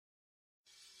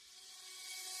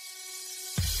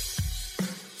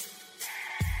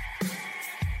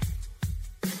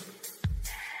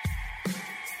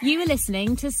You are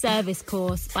listening to Service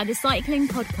Course by the Cycling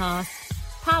Podcast,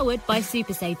 powered by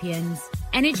Super Sapiens.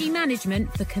 Energy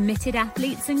management for committed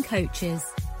athletes and coaches.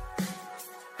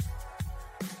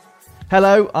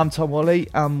 Hello, I'm Tom Wally.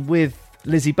 I'm with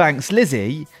Lizzie Banks.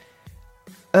 Lizzie,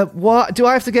 why do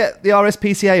I have to get the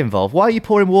RSPCA involved? Why are you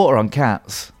pouring water on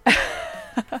cats?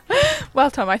 Well,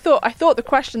 Tom, I thought the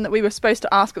question that we were supposed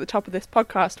to ask at the top of this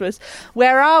podcast was,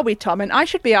 where are we, Tom? And I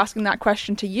should be asking that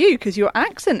question to you because your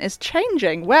accent is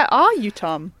changing. Where are you,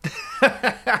 Tom?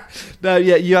 No,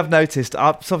 yeah, you have noticed.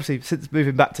 Obviously, since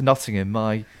moving back to Nottingham,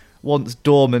 my once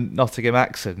dormant Nottingham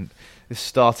accent is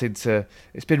starting to.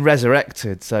 It's been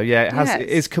resurrected. So yeah, it has. Yes. It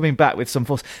is coming back with some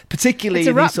force, particularly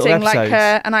in these sort of episodes.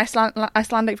 Like an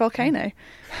Icelandic volcano.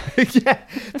 Yeah,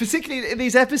 particularly in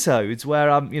these episodes where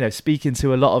I'm, speaking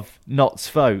to a lot of Notts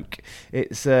folk.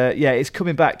 It's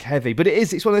coming back heavy, but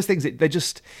it's one of those things. It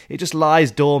just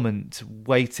lies dormant,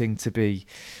 waiting to be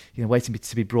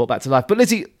brought back to life. But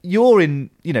Lizzie, you're in,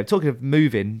 talking of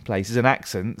moving places and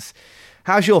accents.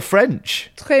 How's your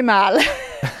French? Très mal.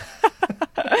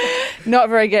 Not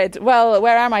very good. Well,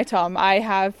 where am I, Tom? I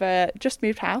have just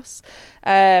moved house.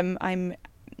 I'm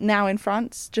now in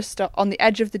France, just on the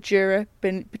edge of the Jura,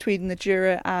 between the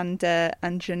Jura and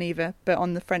Geneva, but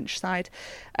on the French side.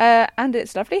 And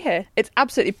it's lovely here. It's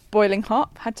absolutely boiling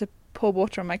hot. Had to pour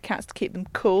water on my cats to keep them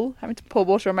cool. Having to pour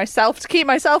water on myself to keep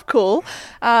myself cool.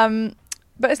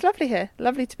 But it's lovely here.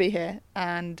 Lovely to be here.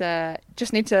 And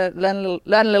just need to learn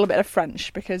a little bit of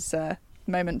French because at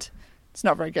the moment it's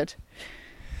not very good.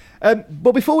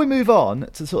 But before we move on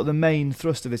to sort of the main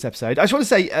thrust of this episode, I just want to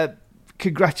say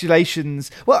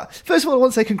congratulations. Well, first of all, I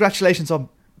want to say congratulations on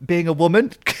being a woman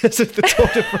because of the Tour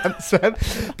de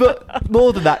France. But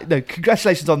more than that,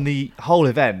 congratulations on the whole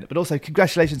event, but also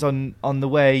congratulations on the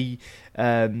way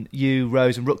you,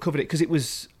 Rose and Rook covered it, because it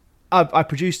was... I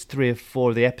produced 3 or 4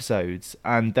 of the episodes,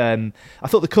 and I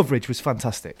thought the coverage was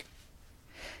fantastic.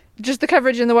 Just the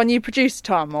coverage in the one you produced,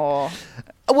 Tom, or...?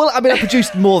 Well, I mean, I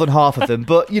produced more than half of them,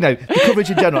 but, the coverage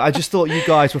in general, I just thought you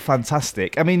guys were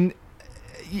fantastic. I mean...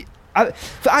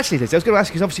 actually, Liz, I was going to ask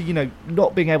you, because obviously,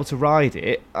 not being able to ride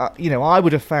it, I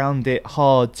would have found it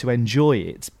hard to enjoy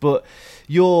it, but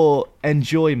your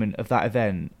enjoyment of that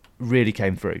event really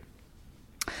came through.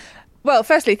 Well,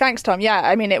 firstly, thanks, Tom. Yeah,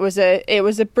 I mean, it was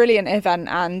a brilliant event,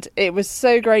 and it was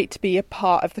so great to be a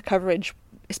part of the coverage,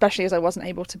 especially as I wasn't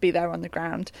able to be there on the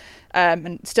ground,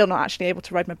 and still not actually able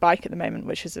to ride my bike at the moment,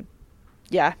 which is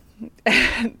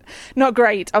not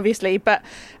great, obviously. But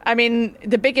I mean,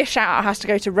 the biggest shout out has to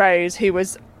go to Rose, who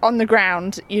was on the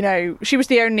ground. She was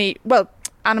the only,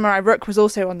 Anna-Marie Rook was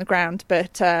also on the ground,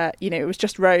 but it was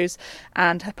just Rose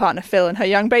and her partner Phil and her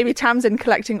young baby Tamsin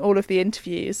collecting all of the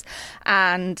interviews,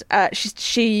 and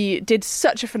she did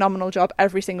such a phenomenal job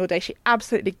every single day. She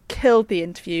absolutely killed the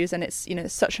interviews, and it's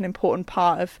such an important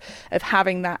part of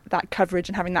having that coverage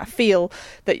and having that feel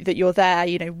that you're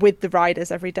there with the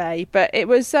riders every day. But it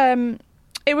was a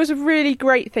really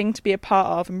great thing to be a part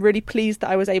of. I'm really pleased that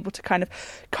I was able to kind of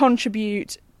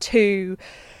contribute to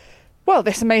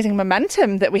this amazing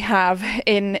momentum that we have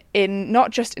in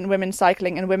not just in women's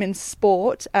cycling and women's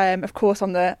sport. Of course,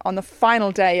 on the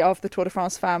final day of the Tour de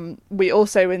France Femmes, we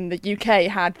also in the UK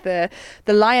had the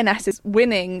Lionesses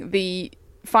winning the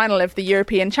final of the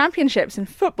European Championships in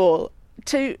football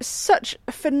to such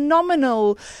a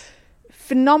phenomenal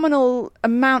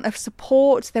amount of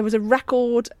support. There was a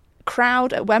record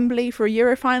crowd at Wembley for a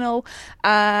Euro final.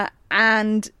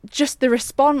 And just the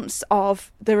response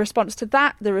to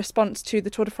that, the response to the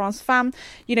Tour de France Femmes,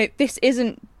 this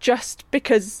isn't just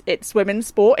because it's women's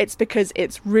sport, it's because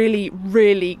it's really,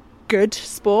 really good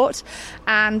sport.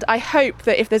 And I hope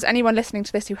that if there's anyone listening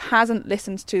to this who hasn't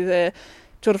listened to the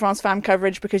Tour de France Femmes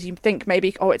coverage because you think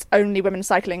maybe, it's only women's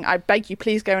cycling, I beg you,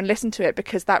 please go and listen to it,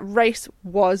 because that race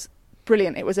was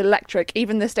brilliant. It was electric.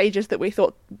 Even the stages that we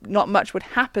thought not much would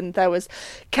happen, there was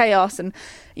chaos and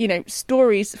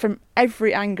stories from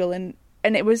every angle, and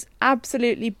it was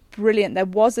absolutely brilliant. There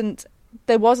wasn't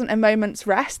a moment's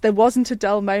rest. There wasn't a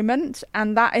dull moment,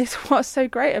 and that is what's so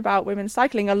great about women's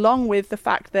cycling, along with the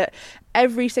fact that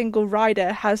every single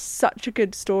rider has such a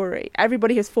good story.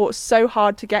 Everybody has fought so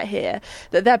hard to get here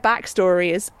that their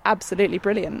backstory is absolutely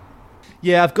brilliant.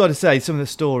 Yeah, I've got to say, some of the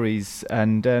stories,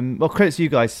 and credit to you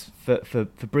guys for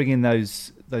bringing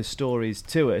those stories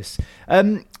to us.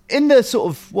 In the sort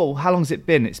of, how long has it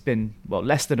been? It's been,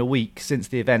 less than a week since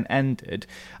the event ended.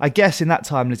 I guess in that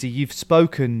time, Lizzie, you've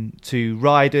spoken to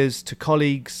riders, to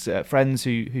colleagues, friends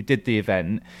who did the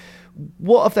event.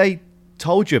 What have they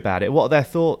told you about it? What are their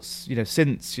thoughts,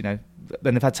 since,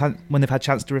 when they've had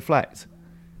chance to reflect?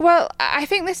 Well, I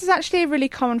think this is actually a really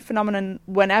common phenomenon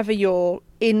whenever you're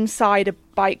inside a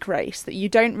bike race, that you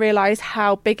don't realise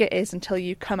how big it is until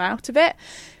you come out of it.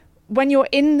 When you're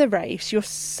in the race, you're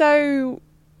so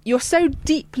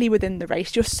deeply within the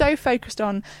race. You're so focused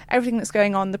on everything that's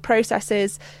going on, the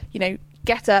processes,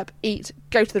 get up, eat,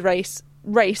 go to the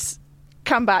race,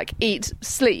 come back, eat,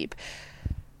 sleep.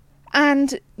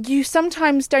 And you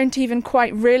sometimes don't even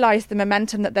quite realise the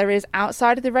momentum that there is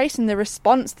outside of the race and the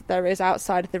response that there is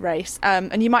outside of the race.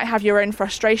 And you might have your own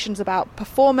frustrations about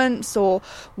performance or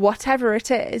whatever it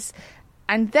is.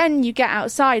 And then you get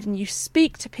outside and you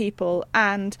speak to people,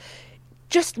 and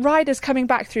just riders coming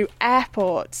back through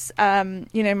airports.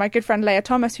 My good friend Leah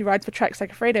Thomas, who rides for Trek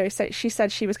Segafredo, she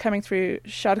said she was coming through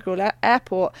Charles de Gaulle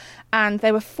Airport, and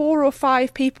there were 4 or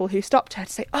 5 people who stopped her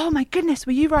to say, "Oh my goodness,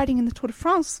 were you riding in the Tour de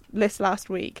France list last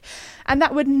week?" And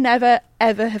that would never,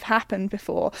 ever have happened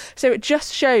before. So it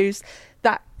just shows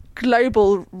that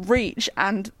global reach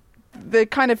and the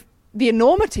kind of the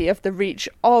enormity of the reach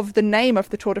of the name of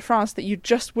the Tour de France that you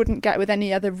just wouldn't get with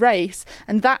any other race.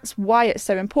 And that's why it's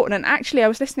so important. And actually, I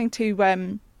was listening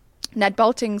to Ned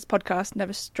Boulting's podcast,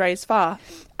 Never Strays Far,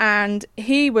 and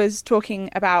he was talking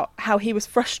about how he was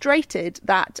frustrated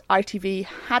that ITV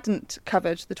hadn't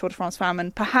covered the Tour de France Femme,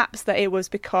 and perhaps that it was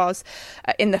because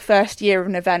in the first year of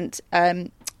an event,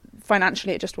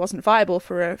 financially it just wasn't viable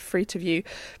for a free-to-view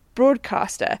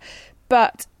broadcaster.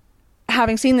 But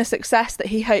having seen the success, that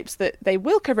he hopes that they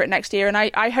will cover it next year. And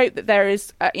I hope that there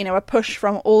is a push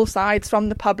from all sides, from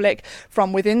the public,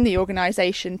 from within the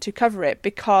organisation, to cover it,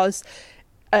 because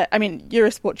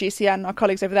Eurosport GCN, our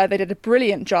colleagues over there, they did a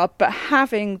brilliant job, but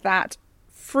having that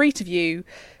free to view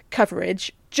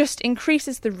coverage just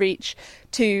increases the reach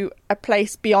to a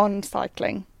place beyond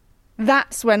cycling.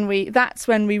 That's when we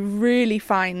really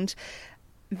find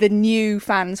the new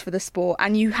fans for the sport.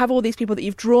 And you have all these people that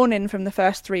you've drawn in from the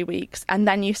first 3 weeks, and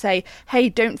then you say, hey,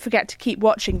 don't forget to keep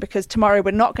watching, because tomorrow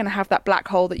we're not going to have that black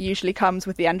hole that usually comes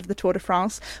with the end of the Tour de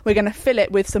France. We're going to fill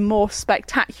it with some more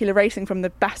spectacular racing from the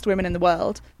best women in the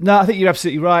world. No, I think you're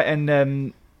absolutely right.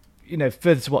 And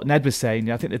further to what Ned was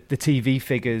saying, I think that the TV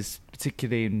figures,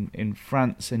 particularly in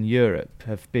France and Europe,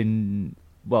 have been,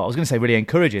 well, I was going to say really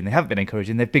encouraging. They haven't been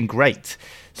encouraging. They've been great.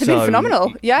 They've been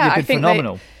phenomenal. Yeah, I think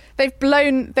phenomenal. They've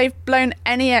blown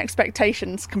any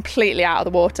expectations completely out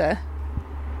of the water.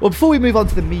 Well, before we move on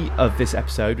to the meat of this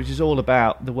episode, which is all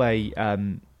about the way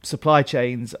supply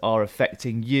chains are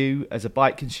affecting you as a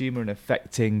bike consumer and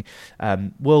affecting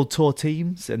World Tour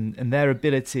teams and their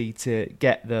ability to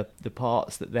get the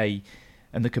parts that they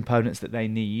and the components that they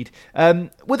need.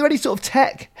 Were there any sort of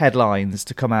tech headlines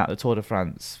to come out of the Tour de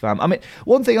France?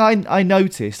 One thing I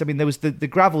noticed, there was the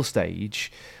gravel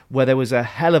stage where there was a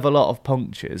hell of a lot of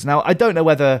punctures. Now, I don't know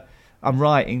whether I'm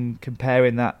right in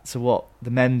comparing that to what the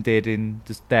men did in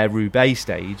their Roubaix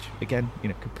stage. Again,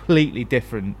 completely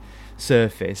different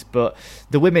surface. But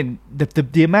the women,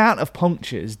 the amount of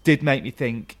punctures did make me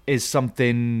think, is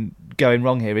something going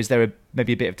wrong here? Is there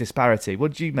maybe a bit of disparity?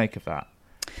 What did you make of that?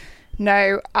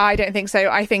 No, I don't think so.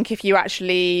 I think if you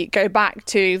actually go back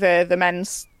to the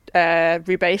men's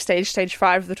Roubaix stage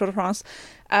 5 of the Tour de France,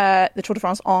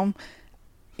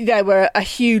 there were a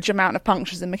huge amount of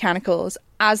punctures and mechanicals,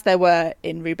 as there were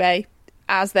in Roubaix,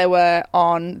 as there were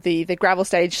on the gravel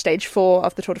stage 4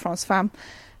 of the Tour de France Femme.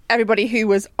 Everybody who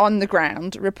was on the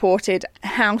ground reported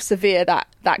how severe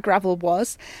that gravel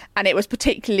was, and it was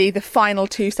particularly the final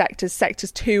 2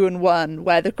 sectors 2 and 1,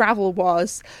 where the gravel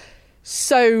was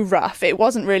so rough. It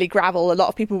wasn't really gravel. A lot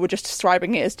of people were just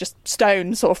describing it as just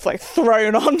stone sort of like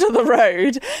thrown onto the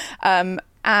road.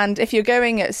 And if you're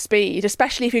going at speed,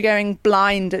 especially if you're going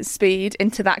blind at speed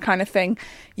into that kind of thing,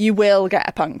 you will get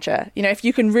a puncture. If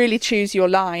you can really choose your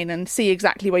line and see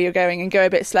exactly where you're going and go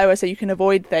a bit slower so you can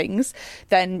avoid things,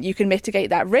 then you can mitigate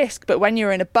that risk. But when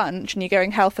you're in a bunch and you're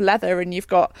going hell for leather and you've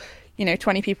got,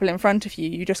 20 people in front of you,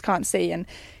 you just can't see. And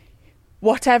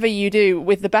whatever you do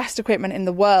with the best equipment in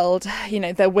the world,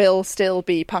 there will still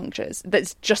be punctures.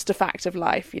 That's just a fact of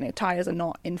life. Tyres are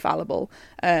not infallible.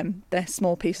 They're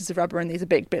small pieces of rubber and these are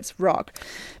big bits of rock.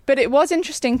 But it was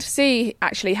interesting to see,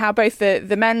 actually, how both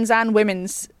the men's and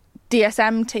women's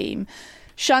DSM team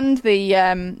shunned the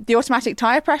automatic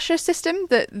tyre pressure system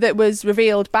that was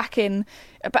revealed back in,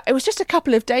 but it was just a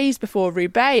couple of days before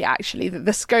Roubaix, actually,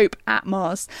 the Scope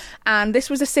Atmos. And this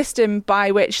was a system by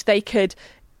which they could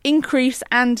increase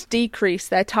and decrease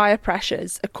their tyre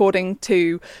pressures according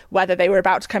to whether they were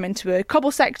about to come into a cobble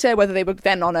sector, whether they were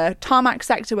then on a tarmac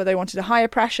sector, whether they wanted a higher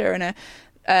pressure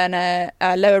and a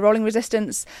lower rolling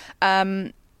resistance.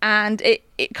 And it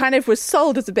kind of was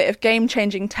sold as a bit of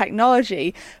game-changing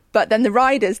technology, but then the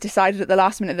riders decided at the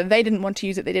last minute that they didn't want to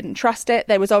use it, they didn't trust it.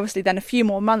 There was obviously then a few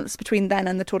more months between then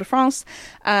and the Tour de France,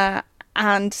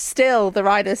 and still the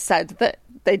riders said that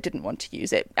they didn't want to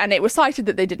use it, and it was cited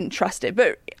that they didn't trust it.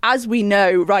 But as we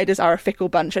know, riders are a fickle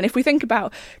bunch, and if we think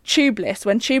about tubeless,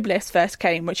 when tubeless first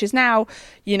came, which is now,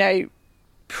 you know,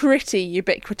 pretty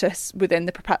ubiquitous within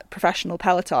the professional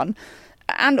peloton,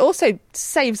 and also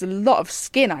saves a lot of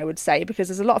skin, I would say, because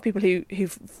there's a lot of people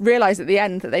who've realised at the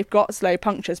end that they've got slow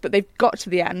punctures, but they've got to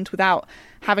the end without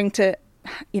having to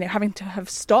have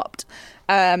stopped.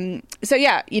 So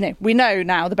yeah, you know, we know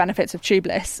now the benefits of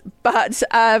tubeless, but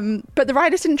the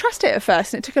riders didn't trust it at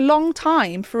first, and it took a long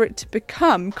time for it to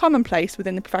become commonplace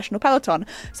within the professional peloton.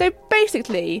 So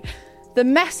basically, the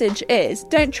message is,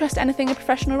 don't trust anything a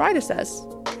professional rider says.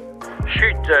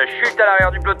 Chute à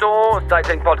l'arrière du peloton,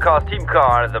 Cycling Podcast Team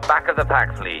Car at the back of the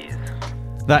pack, please.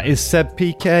 That is Seb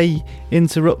PK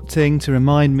interrupting to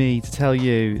remind me to tell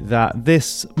you that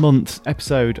this month's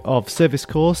episode of Service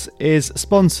Course is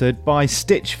sponsored by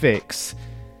Stitch Fix.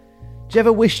 Do you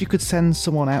ever wish you could send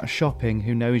someone out shopping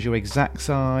who knows your exact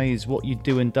size, what you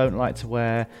do and don't like to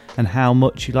wear, and how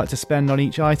much you'd like to spend on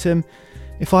each item?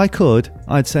 If I could,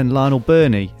 I'd send Lionel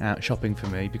Burney out shopping for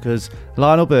me, because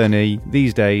Lionel Burney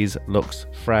these days looks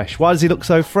fresh. Why does he look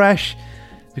so fresh?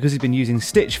 Because he's been using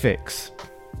Stitch Fix.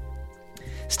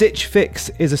 Stitch Fix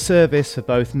is a service for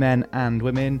both men and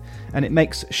women, and it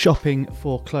makes shopping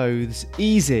for clothes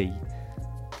easy.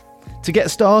 To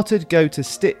get started, go to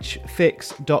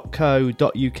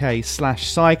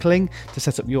stitchfix.co.uk/cycling to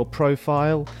set up your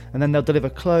profile, and then they'll deliver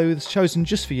clothes chosen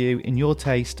just for you in your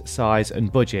taste, size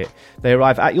and budget. They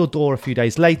arrive at your door a few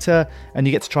days later, and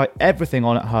you get to try everything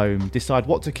on at home, decide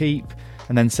what to keep,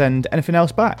 and then send anything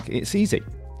else back. It's easy.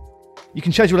 You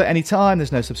can schedule at any time,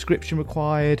 there's no subscription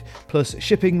required, plus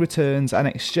shipping, returns and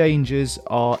exchanges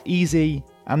are easy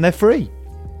and they're free.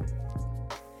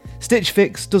 Stitch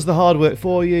Fix does the hard work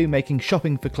for you, making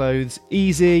shopping for clothes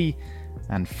easy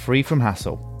and free from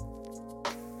hassle.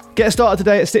 Get started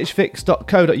today at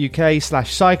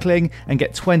stitchfix.co.uk/cycling and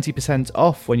get 20%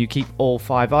 off when you keep all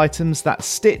 5 items.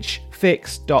 That's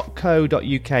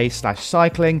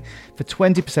stitchfix.co.uk/cycling for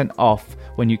 20% off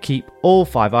when you keep all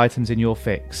 5 items in your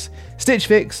fix.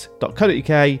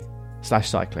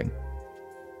 stitchfix.co.uk/cycling.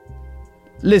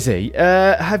 Lizzie,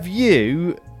 have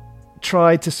you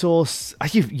tried to source...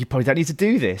 You probably don't need to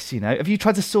do this, you know. Have you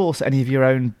tried to source any of your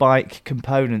own bike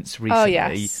components recently? Oh,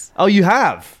 yes. Oh, you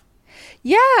have?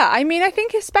 Yeah, I mean, I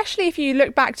think especially if you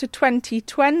look back to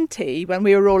 2020 when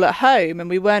we were all at home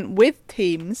and we weren't with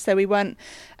teams, so we weren't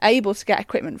able to get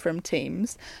equipment from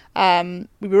teams.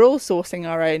 We were all sourcing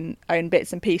our own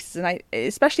bits and pieces, and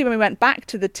especially when we went back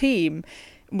to the team,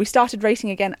 we started racing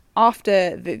again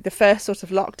after the first sort of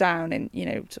lockdown in, you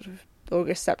know, sort of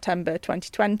August, September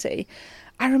 2020.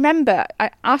 I remember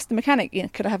I asked the mechanic, you know,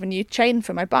 could I have a new chain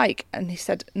for my bike? And he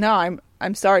said, no,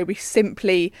 I'm sorry, we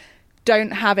simply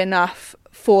don't have enough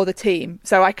for the team.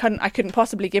 So I couldn't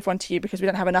possibly give one to you because we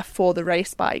don't have enough for the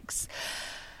race bikes.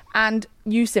 And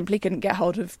you simply couldn't get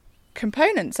hold of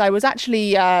components. I was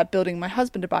actually building my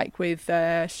husband a bike with,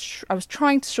 I was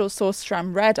trying to source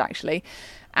SRAM Red actually,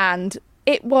 and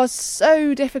it was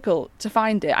so difficult to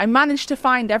find it. I managed to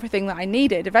find everything that I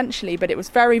needed eventually, but it was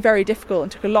very, very difficult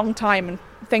and took a long time, and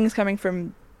things coming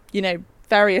from, you know,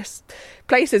 various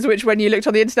places, which when you looked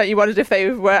on the internet, you wondered if they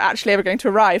were actually ever going to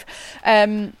arrive.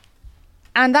 And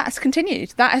that's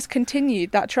continued. That has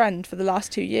continued, that trend, for the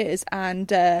last 2 years.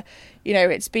 And, you know,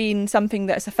 it's been something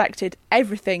that's affected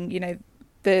everything. You know,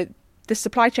 the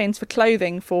supply chains for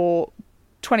clothing for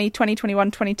 2020,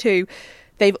 21, 22,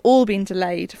 they've all been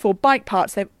delayed. For bike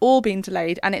parts, they've all been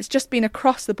delayed. And it's just been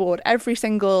across the board. Every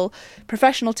single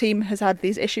professional team has had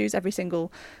these issues. Every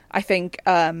single, I think,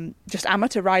 just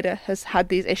amateur rider has had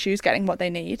these issues getting what they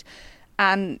need.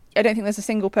 And I don't think there's a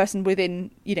single person within,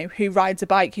 you know, who rides a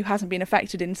bike who hasn't been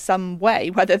affected in some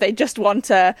way, whether they just want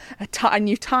a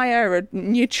new tyre, a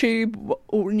new tube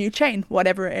or a new chain,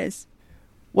 whatever it is.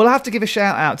 Well, I have to give a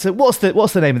shout out to what's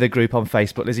the name of the group on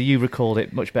Facebook, Lizzie? You recalled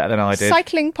it much better than I did.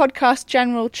 Cycling Podcast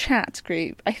General Chat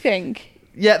Group, I think.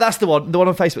 Yeah, that's the one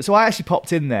on Facebook. So I actually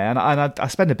popped in there, and I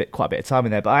spend quite a bit of time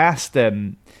in there. But I asked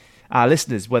our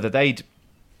listeners whether they'd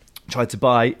tried to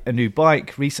buy a new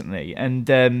bike recently,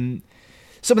 and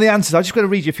some of the answers. I'm just going to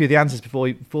read you a few of the answers before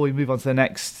we move on to the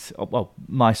next. Well,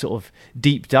 my sort of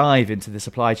deep dive into the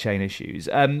supply chain issues.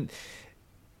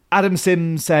 Adam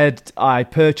Sims said, I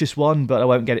purchased one, but I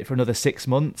won't get it for another 6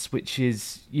 months, which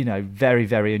is, you know, very,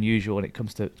 very unusual when it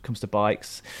comes to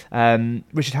bikes.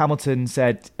 Richard Hamilton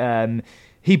said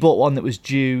he bought one that was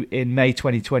due in May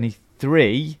 2023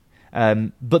 3.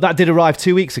 But that did arrive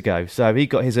 2 weeks ago, so he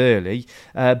got his early.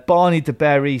 Barney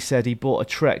DeBerry said he bought a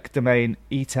Trek Domain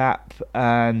ETAP,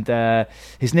 and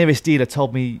his nearest dealer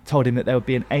told him that there would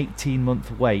be an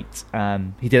 18-month wait.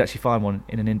 He did actually find one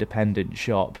in an independent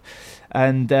shop.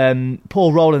 And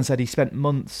Paul Rowland said he spent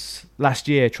months last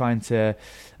year trying to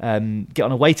get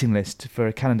on a waiting list for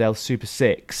a Cannondale Super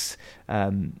 6.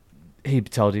 He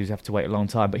told he would have to wait a long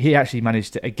time, but he actually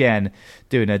managed to, again,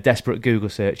 doing a desperate Google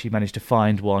search, he managed to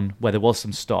find one where there was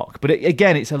some stock. But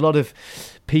again, it's a lot of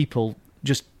people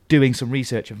just doing some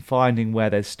research and finding where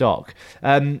there's stock.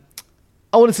 I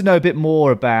wanted to know a bit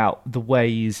more about the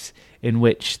ways in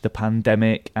which the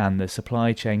pandemic and the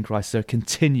supply chain crisis are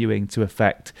continuing to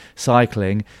affect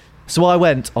cycling. So I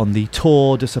went on the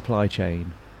Tour de Supply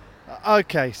Chain.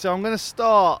 Okay, so I'm going to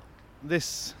start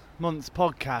this month's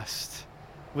podcast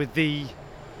with the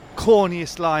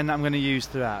corniest line that I'm going to use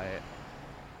throughout it.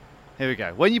 Here we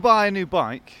go. When you buy a new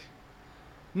bike,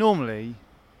 normally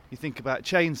you think about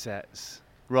chain sets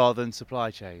rather than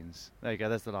supply chains. There you go,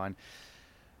 there's the line.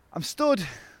 I'm stood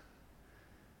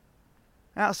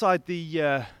outside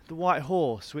the White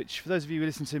Horse, which, for those of you who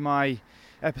listen to my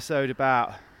episode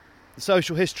about the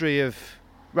social history of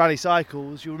rally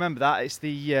cycles, you'll remember that. It's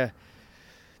the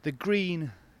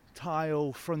green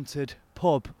tile-fronted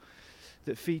pub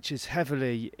that features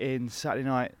heavily in Saturday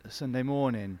Night, Sunday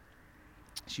Morning.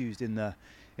 It's used in the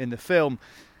film,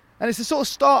 and it's the sort of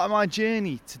start of my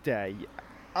journey today.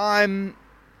 I'm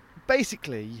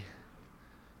basically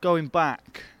going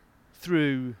back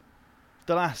through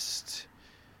the last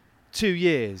 2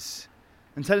 years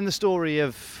and telling the story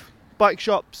of bike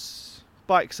shops,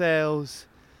 bike sales,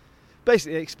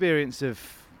 basically the experience of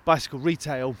bicycle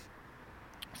retail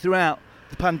throughout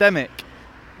the pandemic.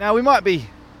 Now, we might be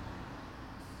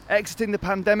exiting the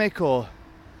pandemic, or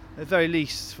at the very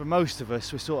least for most of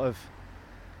us, we're sort of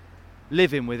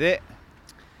living with it.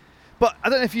 But I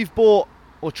don't know if you've bought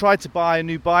or tried to buy a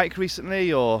new bike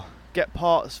recently or get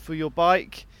parts for your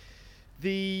bike.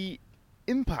 The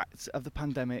impact of the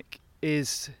pandemic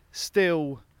is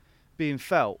still being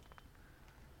felt,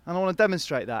 and I want to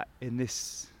demonstrate that in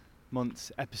this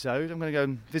month's episode. I'm going to go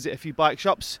and visit a few bike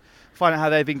shops, find out how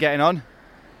they've been getting on.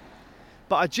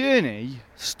 But our journey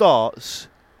starts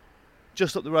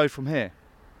just up the road from here.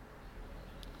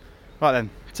 Right then,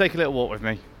 take a little walk with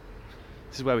me.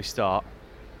 This is where we start.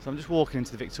 So I'm just walking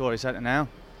into the Victoria Centre now,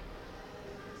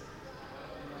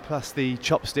 past the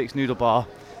Chopsticks Noodle Bar.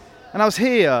 And I was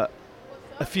here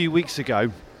a few weeks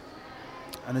ago,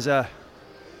 and there's a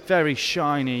very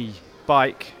shiny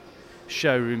bike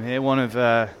showroom here, one of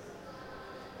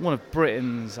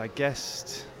Britain's, I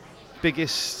guess,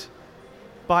 biggest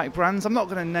bike brands. I'm not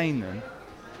going to name them,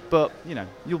 but you know,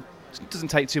 it doesn't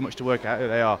take too much to work out who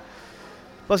they are.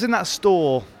 But I was in that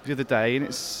store the other day, and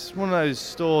it's one of those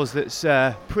stores that's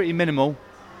pretty minimal.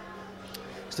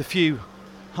 Just a few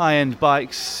high-end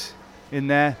bikes in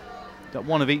there, got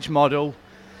one of each model.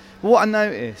 But what I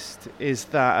noticed is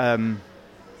that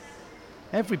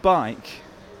every bike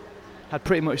had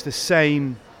pretty much the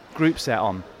same group set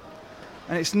on.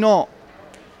 And it's not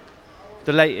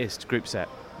the latest group set.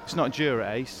 It's not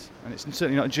Dura Ace, and it's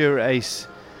certainly not Dura Ace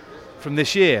from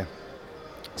this year.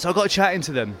 So I got chatting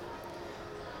to them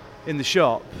in the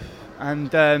shop,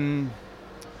 and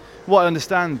what I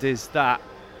understand is that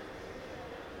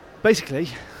basically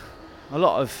a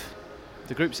lot of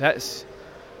the group sets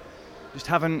just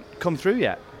haven't come through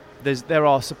yet. There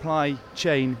are supply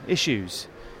chain issues.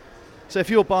 So if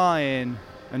you're buying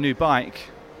a new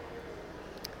bike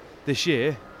this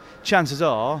year, chances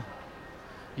are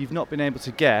you've not been able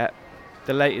to get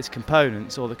the latest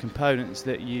components or the components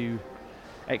that you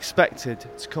expected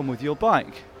to come with your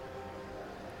bike.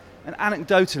 And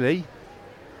anecdotally,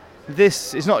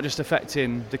 this is not just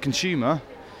affecting the consumer,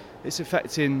 it's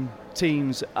affecting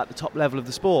teams at the top level of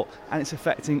the sport, and it's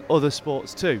affecting other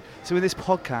sports too. So in this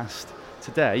podcast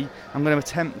today, I'm going to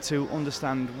attempt to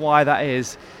understand why that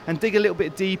is and dig a little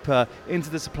bit deeper into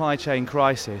the supply chain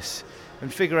crisis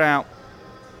and figure out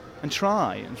and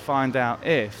try and find out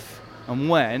if and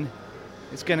when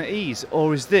it's going to ease,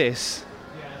 or is this,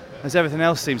 as everything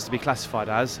else seems to be classified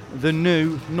as, the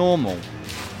new normal.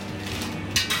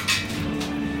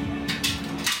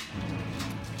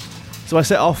 So I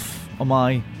set off on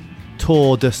my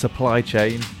tour de supply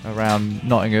chain around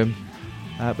Nottingham,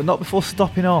 but not before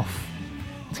stopping off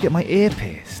to get my ear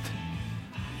pierced,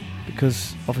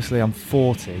 because obviously I'm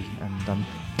 40 and I'm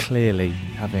clearly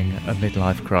having a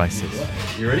midlife crisis.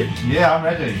 You ready? Yeah, I'm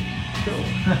ready. Cool.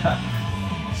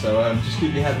 So just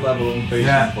keep your head level and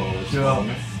facing forward. Sure.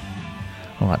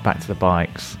 Alright, back to the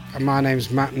bikes. My name's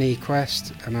Matt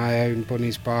Nequest, and I own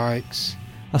Bunny's Bikes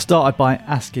I started by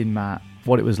asking Matt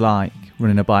what it was like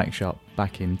running a bike shop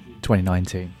back in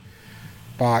 2019.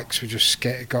 Bikes were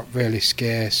got really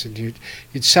scarce, and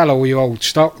you'd sell all your old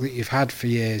stock that you've had for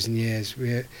years and years.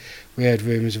 We heard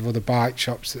rumours of other bike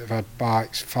shops that have had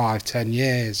bikes 5-10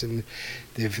 years, and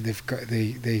they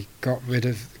got rid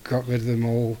of them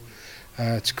all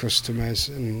to customers,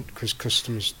 and because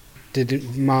customers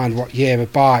didn't mind what year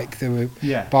of bike they were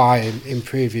buying in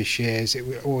previous years.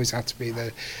 It always had to be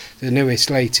the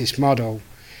newest, latest model.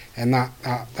 And that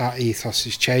ethos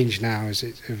has changed now as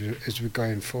we're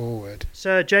going forward.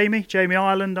 So Jamie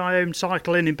Ireland, I own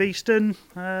Cycle Inn in Beeston.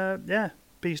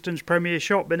 Beeston's premier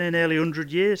shop, been in nearly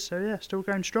 100 years, so yeah, still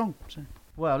going strong. So.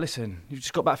 Well, listen, you've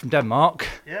just got back from Denmark.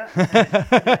 Yeah,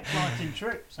 exciting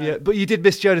trip. So. Yeah, but you did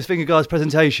miss Jonas Vingegaard's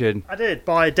presentation. I did,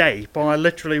 by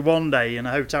literally one day, and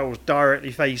the hotel was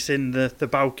directly facing the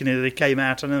balcony that he came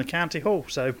out on in the county hall,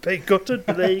 so big gutted,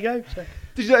 but there you go. So.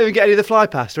 Did you not even get any of the fly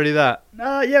pass or any of that?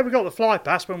 Yeah, we got the fly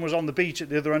pass when we was on the beach at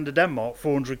the other end of Denmark,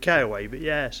 400k away, but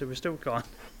yeah, so we're still kind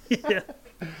yeah.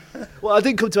 Well, I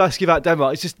didn't come to ask you about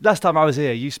Denmark. It's just last time I was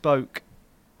here, you spoke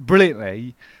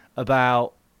brilliantly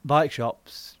about bike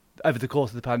shops over the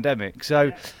course of the pandemic.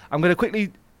 So I'm going to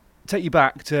quickly take you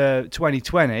back to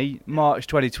 2020, March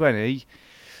 2020.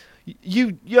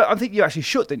 I think you actually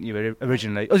shut, didn't you,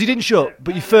 originally? Oh, you didn't shut,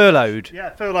 but you furloughed. Yeah,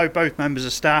 furloughed both members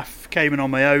of staff, came in on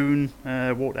my own,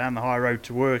 walked down the high road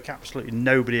to work, absolutely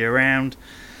nobody around.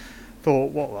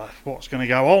 Thought, what's going to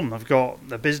go on? I've got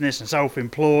a business and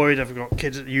self-employed, I've got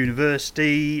kids at the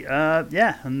university,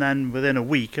 and then within a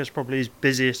week, I was probably as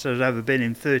busiest as I've ever been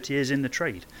in 30 years in the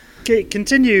trade. It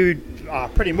continued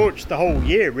pretty much the whole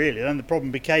year, really. Then the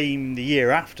problem became the year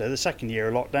after, the second year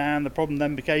of lockdown. The problem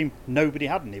then became nobody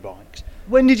had any bikes.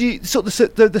 When did you sort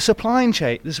of the supply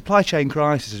chain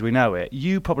crisis as we know it?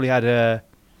 You probably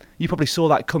saw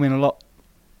that coming a lot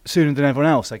sooner than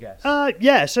everyone else, I guess.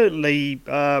 Yeah, certainly.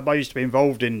 I used to be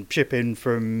involved in shipping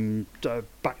from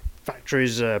bike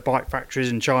factories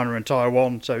in China and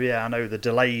Taiwan. So yeah, I know the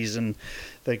delays, and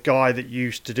the guy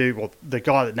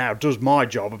that now does my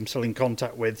job, I'm still in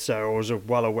contact with. So I was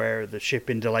well aware of the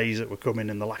shipping delays that were coming,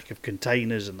 and the lack of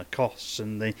containers, and the costs,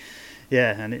 and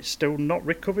and it's still not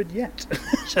recovered yet.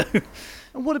 So,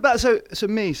 and what about so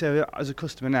as a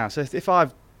customer now? So if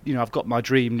I've got my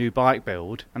dream new bike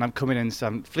build, and I'm coming in, so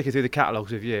I'm flicking through the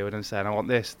catalogues with you, and I'm saying I want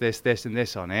this, and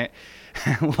this on it.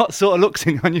 What sort of looks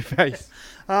on your face?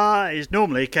 It's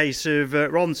normally a case of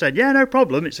Ron said, yeah, no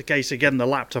problem. It's a case of getting the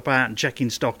laptop out and checking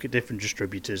stock at different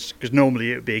distributors, because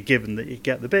normally it would be a given that you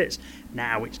get the bits.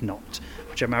 Now it's not,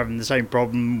 which I'm having the same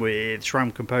problem with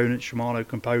SRAM components, Shimano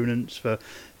components, for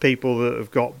people that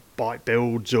have got bike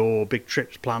builds or big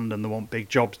trips planned and they want big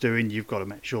jobs doing. You've got to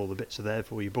make sure the bits are there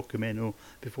before you book them in or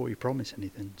before you promise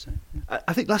anything. So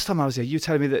I think last time I was here, you were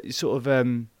telling me that you sort of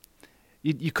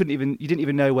you didn't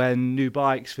even know when new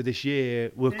bikes for this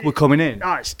year were coming in.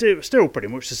 No, it's still pretty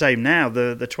much the same now.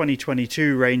 The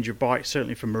 2022 range of bikes,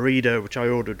 certainly from Merida, which I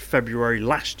ordered February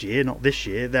last year, not this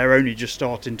year, they're only just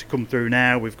starting to come through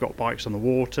now. We've got bikes on the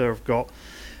water, I've got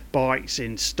bikes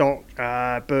in stock,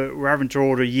 but we're having to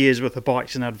order years worth of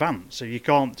bikes in advance. So you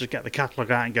can't just get the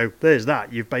catalogue out and go, there's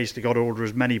that. You've basically got to order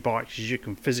as many bikes as you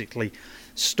can physically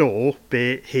store,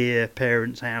 be it here,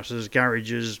 parents' houses,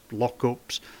 garages,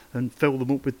 lockups, and fill them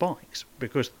up with bikes,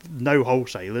 because no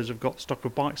wholesalers have got stock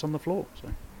of bikes on the floor. So.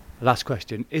 Last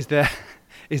question: Is there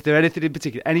anything in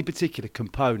particular, any particular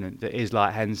component that is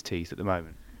like hen's teeth at the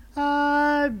moment?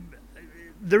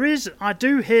 There is. I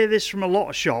do hear this from a lot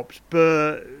of shops,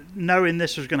 but knowing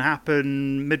this was going to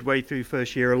happen midway through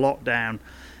first year of lockdown,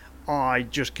 I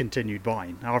just continued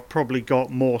buying. I've probably got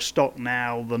more stock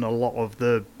now than a lot of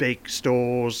the big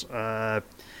stores.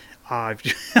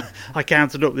 I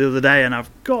counted up the other day, and I've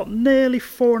got nearly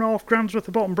 4.5 grams worth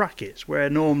of bottom brackets, where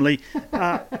normally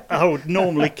I would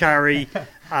normally carry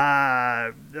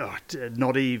not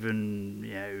even,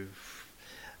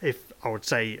 if I would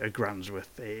say a gram's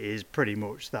worth. It is pretty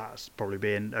much, that's probably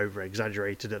being over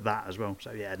exaggerated at that as well.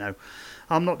 So yeah, no,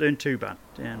 I'm not doing too bad.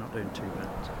 Yeah, not doing too bad.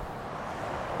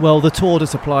 Well, the Tour de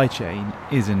Supply Chain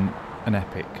isn't an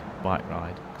epic bike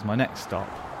ride, because my next stop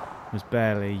was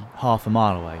barely half a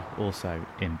mile away, also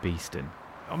in Beeston.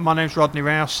 My name's Rodney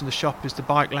Rouse, and the shop is the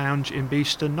Bike Lounge in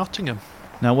Beeston, Nottingham.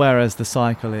 Now, whereas the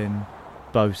Cycle Inn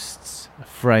boasts a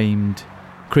framed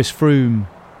Chris Froome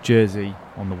jersey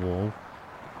on the wall,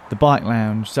 the Bike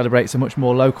Lounge celebrates a much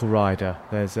more local rider.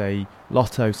 There's a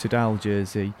Lotto Soudal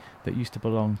jersey that used to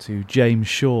belong to James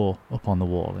Shaw up on the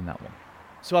wall in that one.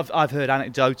 So I've heard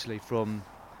anecdotally from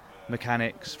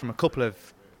mechanics from a couple of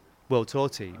World Tour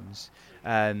teams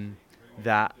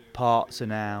that parts are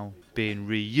now being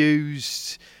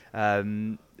reused,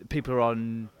 People are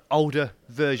on older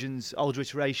versions, older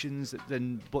iterations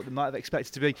than what they might have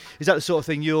expected to be. Is that the sort of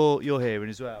thing you're hearing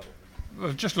as well?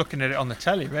 Well, just looking at it on the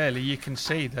telly, really, you can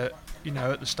see that,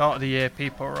 at the start of the year,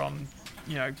 people are on,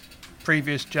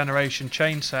 previous generation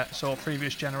chainsets or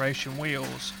previous generation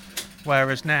wheels,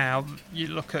 whereas now you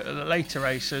look at the later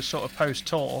racers, sort of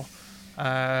post-tour,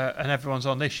 and everyone's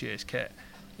on this year's kit,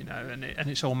 and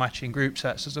it's all matching group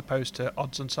sets as opposed to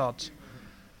odds and sods.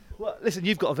 Well, listen,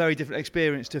 you've got a very different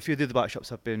experience to a few of the other bike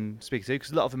shops I've been speaking to,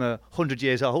 because a lot of them are 100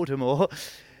 years old or more.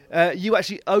 You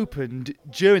actually opened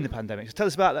during the pandemic. So tell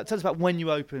us about that. Tell us about when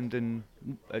you opened, and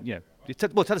tell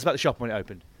us about the shop when it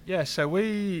opened. Yeah, so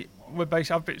we're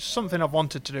basically, it's something I've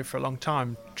wanted to do for a long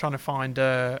time, trying to find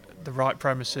the right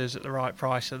premises at the right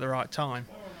price at the right time.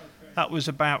 That was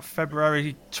about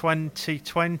February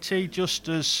 2020, just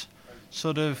as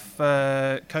sort of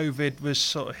COVID was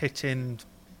sort of hitting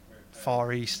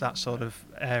Far East, that sort of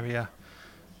area.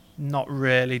 Not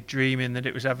really dreaming that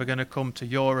it was ever going to come to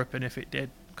Europe, and if it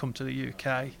did, come to the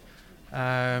UK.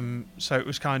 So it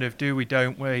was kind of do we,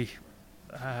 don't we?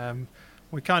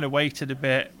 We kind of waited a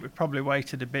bit. We probably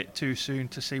waited a bit too soon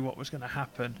to see what was going to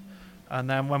happen. And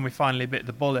then when we finally bit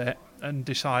the bullet and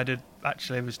decided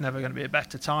actually it was never going to be a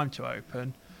better time to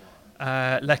open,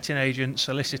 letting agents,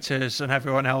 solicitors and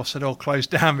everyone else had all closed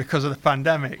down because of the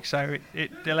pandemic. So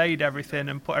it delayed everything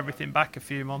and put everything back a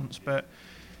few months. But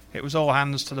it was all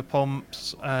hands to the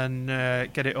pumps and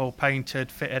get it all painted,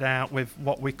 fitted out with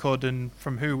what we could and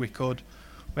from who we could.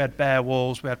 We had bare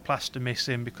walls, we had plaster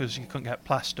missing because you couldn't get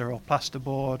plaster or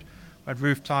plasterboard. We had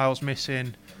roof tiles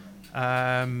missing. We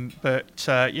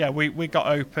got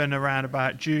open around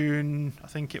about June, I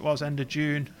think it was, end of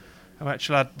June. And we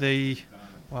actually had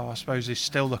I suppose he's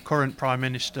still the current Prime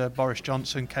Minister, Boris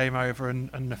Johnson, came over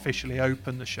and officially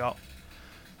opened the shop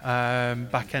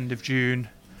back end of June.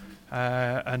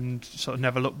 And sort of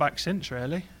never looked back since,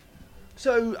 really.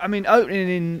 So, I mean, opening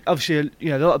in, obviously,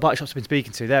 a lot of bike shops I've been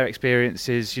speaking to, their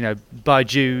experiences, by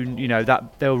June,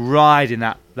 that they were riding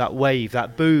that wave,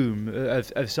 that boom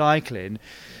of cycling.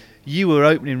 You were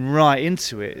opening right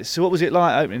into it. So what was it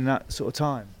like opening that sort of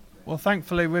time? Well,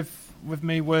 thankfully, with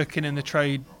me working in the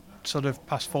trade sort of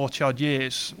past 40 odd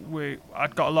years,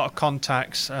 I'd got a lot of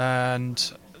contacts,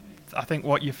 and I think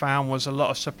what you found was a lot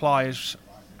of suppliers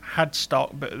had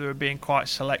stock, but they were being quite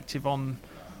selective on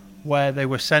where they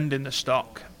were sending the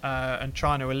stock, and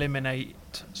trying to eliminate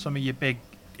some of your big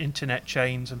internet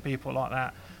chains and people like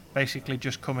that, basically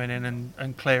just coming in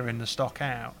and clearing the stock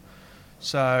out.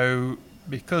 So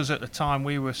because at the time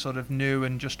we were sort of new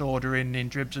and just ordering in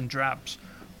dribs and drabs,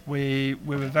 we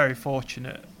were very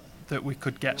fortunate that we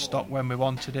could get stock when we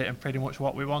wanted it and pretty much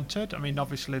what we wanted. I mean,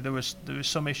 obviously there was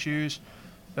some issues,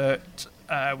 but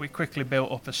we quickly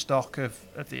built up a stock of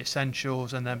the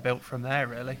essentials and then built from there,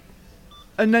 really.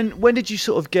 And then when did you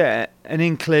sort of get an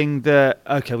inkling that,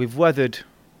 okay, we've weathered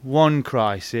one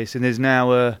crisis and there's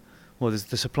now there's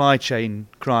the supply chain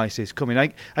crisis coming?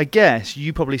 I guess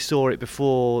you probably saw it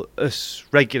before us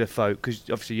regular folk, because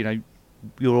obviously,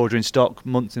 you're ordering stock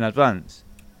months in advance.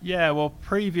 Yeah, well,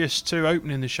 previous to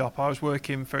opening the shop, I was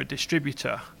working for a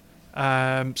distributor.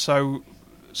 So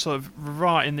sort of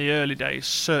right in the early days,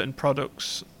 certain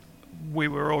products we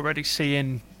were already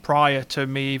seeing prior to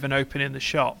me even opening the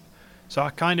shop. So I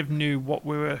kind of knew what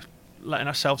we were letting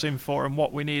ourselves in for and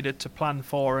what we needed to plan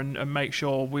for and make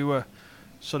sure we were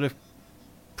sort of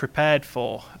prepared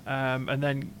for. And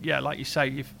then, yeah, like you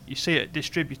say, you see it at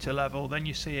distributor level, then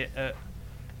you see it at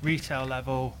retail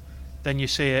level, then you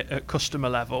see it at customer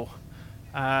level.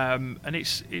 And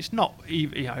it's not,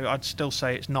 I'd still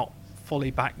say it's not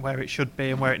fully back where it should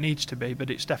be and where it needs to be, but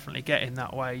it's definitely getting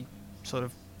that way. Sort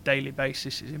of daily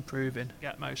basis is improving,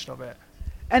 get most of it.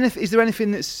 And is there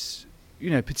anything that's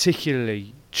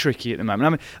particularly tricky at the moment? I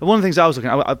mean, one of the things I was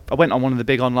looking at, I went on one of the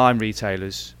big online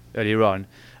retailers earlier on,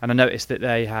 and I noticed that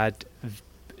they had,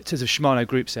 in terms of Shimano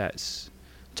group sets,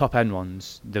 top end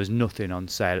ones, there was nothing on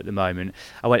sale at the moment.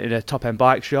 I went in a top end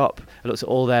bike shop, I looked at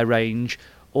all their range,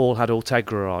 all had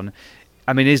Ultegra on.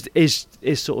 I mean, is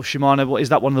sort of Shimano, is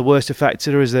that one of the worst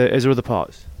affected, or is there other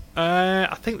parts?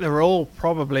 I think they're all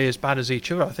probably as bad as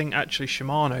each other. I think actually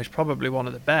Shimano is probably one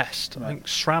of the best. Right. I think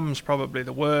SRAM's probably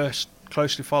the worst,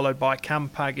 closely followed by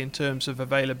Campag in terms of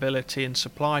availability and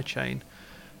supply chain.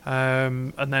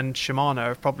 And then Shimano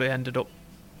have probably ended up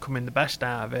coming the best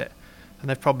out of it. And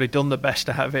they've probably done the best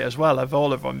out of it as well, of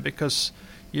all of them, because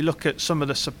you look at some of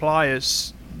the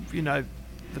suppliers, the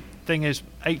thing is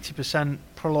 80%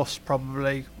 plus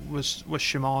probably was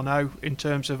Shimano in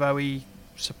terms of OE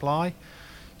supply.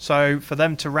 So for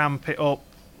them to ramp it up,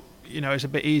 is a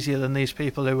bit easier than these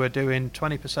people who are doing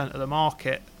 20% of the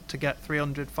market to get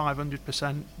 300,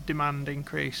 500% demand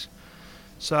increase.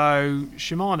 So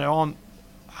Shimano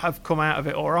have come out of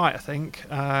it all right, I think.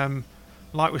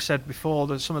 Like we said before,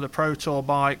 there's some of the Pro Tour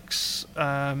bikes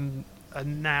are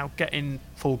now getting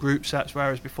full group sets,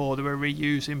 whereas before they were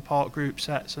reusing part group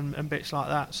sets and bits like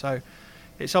that. So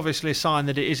it's obviously a sign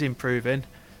that it is improving.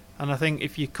 And I think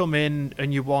if you come in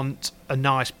and you want a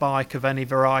nice bike of any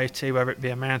variety, whether it be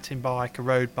a mountain bike, a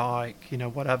road bike,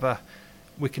 whatever,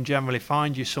 we can generally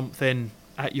find you something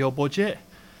at your budget.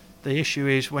 The issue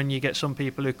is when you get some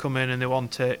people who come in and they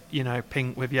want it,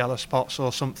 pink with yellow spots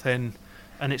or something,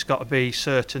 and it's got to be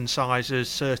certain sizes,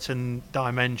 certain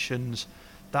dimensions.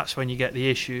 That's when you get the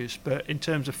issues. But in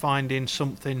terms of finding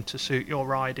something to suit your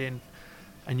riding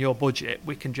and your budget,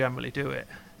 we can generally do it.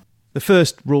 The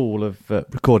first rule of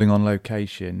recording on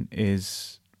location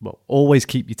is, always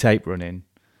keep your tape running.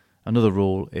 Another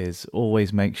rule is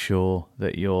always make sure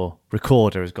that your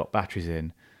recorder has got batteries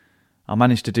in. I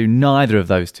managed to do neither of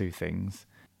those two things.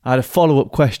 I had a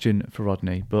follow-up question for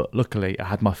Rodney, but luckily I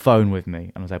had my phone with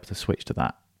me and was able to switch to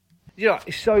that.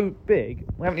 It's so big.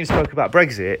 We haven't even spoken about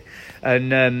Brexit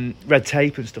and red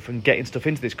tape and stuff and getting stuff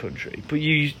into this country. But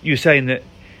you're saying that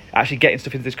actually getting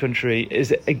stuff into this country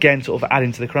is, again, sort of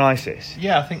adding to the crisis.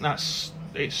 Yeah, I think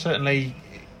it's certainly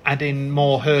adding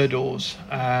more hurdles.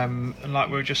 And like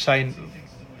we were just saying,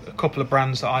 a couple of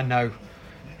brands that I know,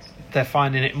 they're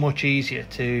finding it much easier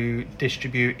to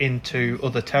distribute into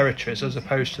other territories as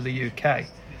opposed to the UK.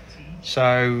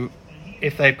 So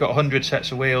if they've got 100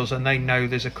 sets of wheels and they know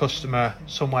there's a customer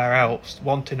somewhere else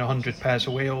wanting 100 pairs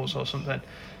of wheels or something,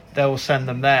 they'll send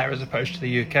them there as opposed to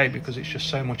the UK because it's just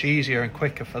so much easier and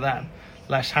quicker for them.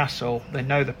 Less hassle. They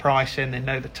know the pricing, they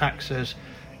know the taxes,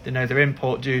 they know their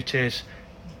import duties.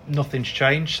 Nothing's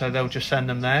changed, so they'll just send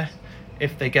them there.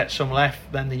 If they get some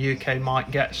left, then the UK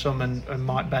might get some and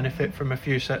might benefit from a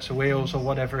few sets of wheels or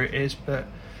whatever it is. But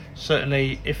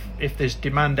certainly if there's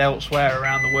demand elsewhere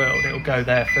around the world, it'll go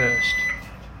there first.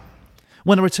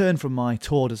 When I returned from my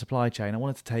tour to supply chain, I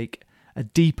wanted to take a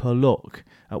deeper look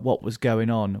at what was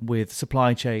going on with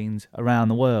supply chains around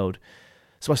the world.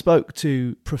 So I spoke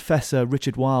to Professor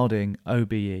Richard Wilding,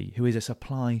 OBE, who is a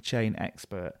supply chain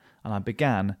expert, and I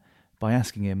began by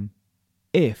asking him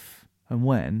if and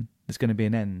when there's going to be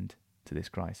an end to this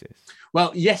crisis.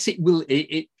 Well, yes, it will.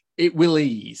 It will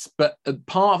ease, but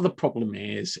part of the problem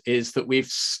is that we're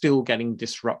still getting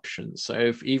disruptions.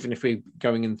 So even if we're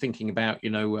going and thinking about,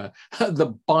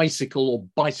 the bicycle or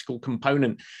bicycle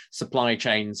component supply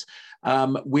chains,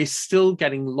 we're still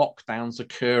getting lockdowns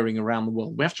occurring around the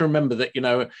world. We have to remember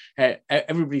that,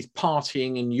 everybody's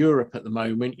partying in Europe at the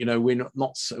moment.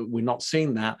 We're not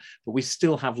seeing that, but we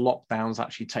still have lockdowns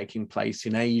actually taking place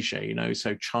in Asia.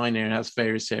 So China has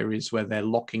various areas where they're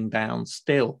locking down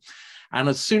still. And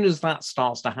as soon as that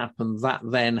starts to happen, that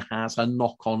then has a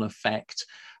knock-on effect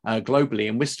globally.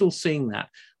 And we're still seeing that.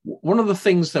 One of the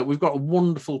things that we've got a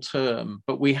wonderful term,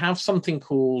 but we have something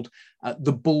called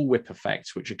the bullwhip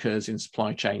effect, which occurs in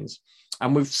supply chains.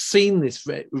 And we've seen this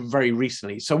very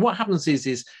recently. So what happens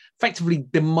is effectively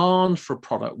demand for a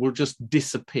product will just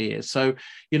disappear. So,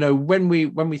 when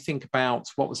we think about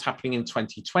what was happening in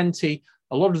 2020,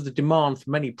 a lot of the demand for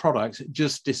many products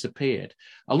just disappeared.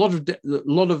 A lot of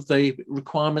the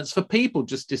requirements for people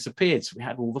just disappeared. So we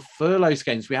had all the furlough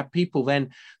schemes. We had people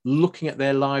then looking at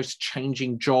their lives,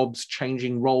 changing jobs,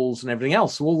 changing roles and everything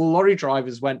else. So all the lorry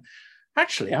drivers went,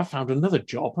 actually, I found another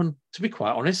job. And to be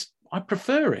quite honest, I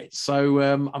prefer it. So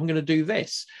I'm going to do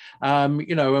this. And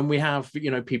we have,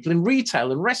 people in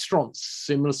retail and restaurants,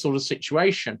 similar sort of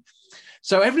situation.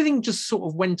 So everything just sort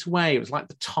of went away. It was like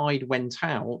the tide went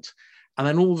out. And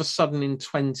then all of a sudden in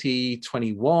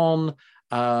 2021,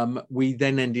 we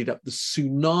then ended up the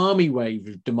tsunami wave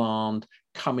of demand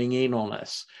coming in on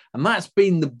us. And that's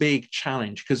been the big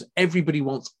challenge because everybody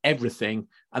wants everything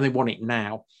and they want it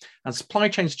now. And supply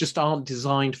chains just aren't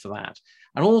designed for that.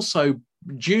 And also,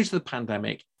 due to the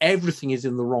pandemic, everything is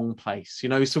in the wrong place.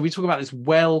 So we talk about this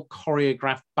well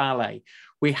choreographed ballet.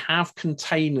 We have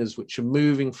containers which are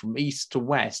moving from east to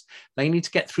west. They need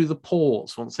to get through the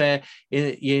ports. Once they're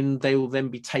in, they will then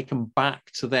be taken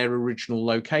back to their original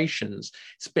locations.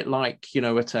 It's a bit like,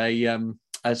 at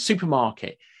a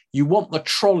supermarket. You want the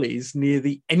trolleys near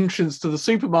the entrance to the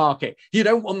supermarket. You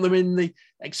don't want them in the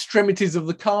extremities of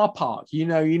the car park. You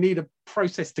need a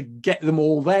process to get them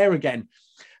all there again.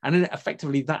 And then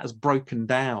effectively that has broken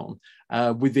down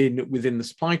within the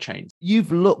supply chains.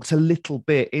 You've looked a little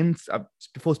bit into,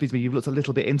 before speaking to me, you've looked a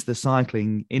little bit into the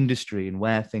cycling industry and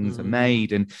where things are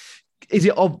made. And is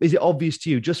it obvious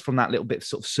to you, just from that little bit of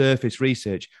sort of surface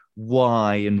research,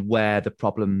 why and where the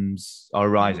problems are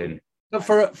arising?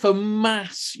 But for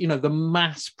mass, the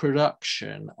mass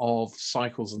production of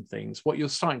cycles and things, what you're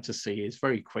starting to see is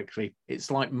very quickly,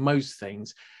 it's like most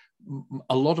things,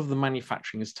 a lot of the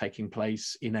manufacturing is taking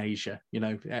place in Asia,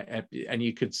 and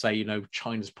you could say,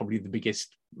 China's probably the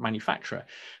biggest manufacturer.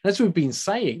 And as we've been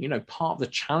saying, part of the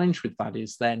challenge with that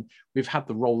is then we've had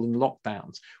the rolling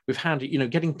lockdowns. We've had,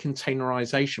 getting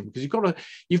containerization, because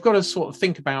you've got to sort of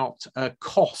think about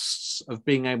costs of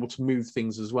being able to move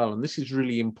things as well. And this is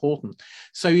really important.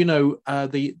 So,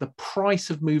 the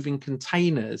price of moving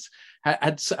containers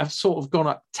have sort of gone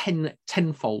up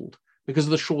tenfold because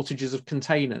of the shortages of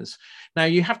containers. Now,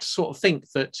 you have to sort of think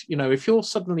that, if you're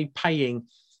suddenly paying,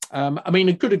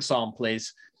 a good example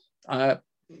is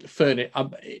furniture,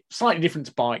 slightly different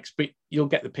to bikes, but you'll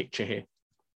get the picture here.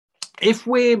 If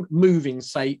we're moving,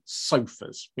 say,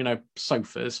 sofas, and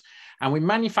we're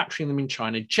manufacturing them in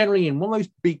China, generally in one of those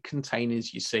big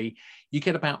containers you see, you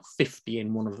get about 50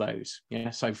 in one of those.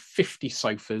 So 50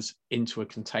 sofas into a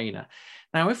container.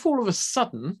 Now, if all of a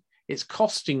sudden it's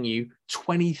costing you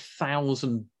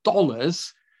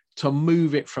 $20,000 to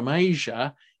move it from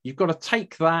Asia, you've got to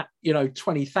take that,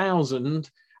 20,000,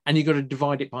 and you've got to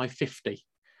divide it by 50.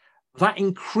 That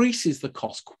increases the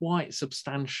cost quite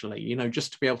substantially,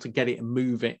 just to be able to get it and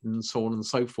move it and so on and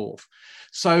so forth.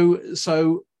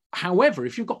 So however,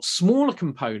 if you've got smaller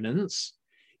components,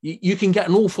 you can get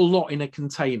an awful lot in a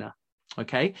container.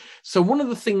 Okay, so one of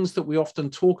the things that we often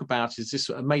talk about is this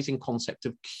amazing concept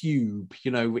of cube,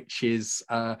 which is,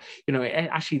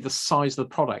 actually the size of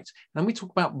the product. And then we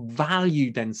talk about value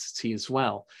density as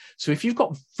well. So if you've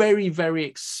got very, very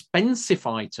expensive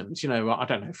items, I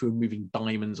don't know, if we're moving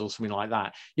diamonds or something like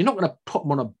that, you're not going to put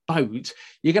them on a boat.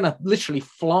 You're going to literally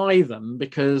fly them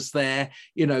because their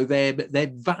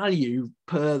value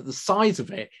per the size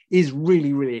of it is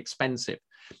really, really expensive.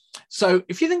 So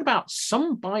if you think about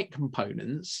some bike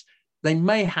components, they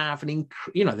may have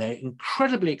they're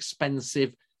incredibly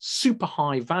expensive, super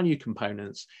high value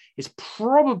components. It's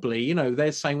probably,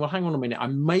 they're saying, well, hang on a minute,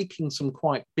 I'm making some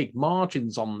quite big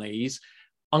margins on these.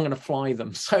 I'm going to fly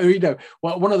them. So,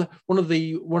 one of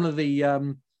the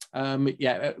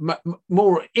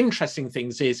more interesting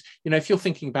things is, if you're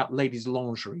thinking about ladies'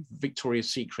 lingerie,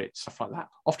 Victoria's Secret, stuff like that,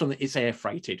 often it's air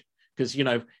freighted because,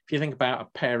 if you think about a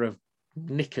pair of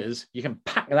knickers, you can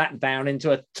pack that down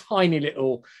into a tiny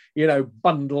little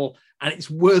bundle, and it's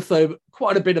worth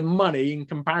quite a bit of money in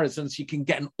comparison. So you can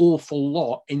get an awful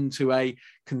lot into a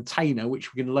container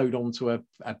which we can load onto a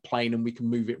plane, and we can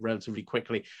move it relatively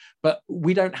quickly. But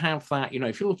we don't have that.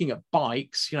 If you're looking at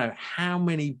bikes, how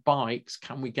many bikes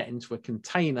can we get into a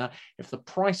container? If the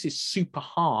price is super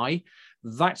high,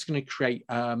 that's going to create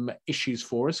issues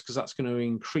for us, because that's going to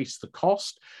increase the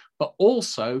cost. But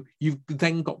also, you've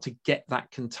then got to get that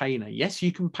container. Yes,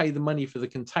 you can pay the money for the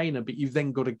container, but you've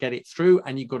then got to get it through,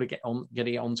 and you've got to get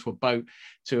it onto a boat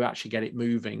to actually get it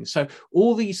moving. So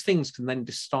all these things can then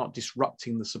just start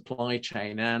disrupting the supply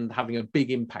chain and having a big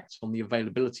impact on the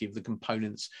availability of the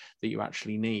components that you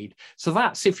actually need. So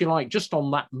that's, if you like, just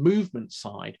on that movement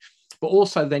side. But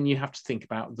also then you have to think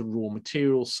about the raw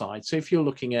material side. So if you're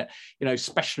looking at,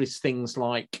 specialist things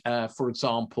like, for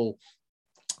example,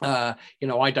 I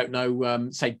don't know,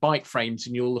 say bike frames,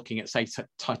 and you're looking at, say,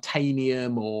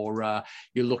 titanium, or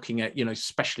you're looking at,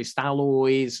 specialist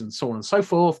alloys and so on and so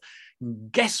forth.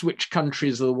 Guess which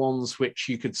countries are the ones which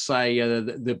you could say are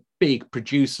the big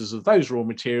producers of those raw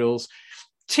materials?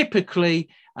 Typically,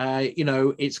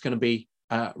 it's going to be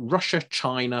Russia,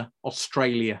 China,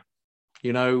 Australia.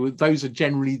 Those are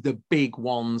generally the big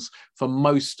ones for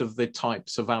most of the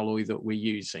types of alloy that we're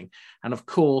using. And of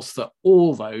course, that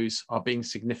all those are being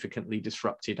significantly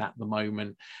disrupted at the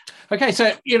moment. Okay,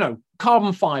 so,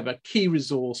 carbon fiber, key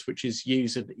resource, which is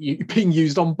being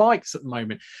used on bikes at the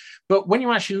moment. But when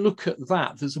you actually look at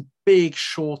that, there's a big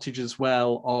shortage as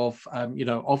well of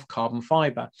carbon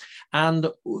fiber. And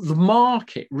the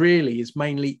market really is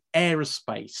mainly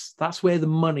aerospace. That's where the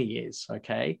money is,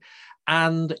 okay?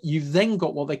 And you've then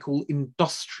got what they call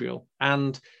industrial,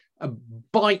 and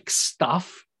bike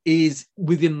stuff is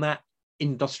within that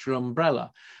industrial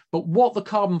umbrella. But what the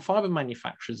carbon fiber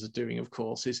manufacturers are doing, of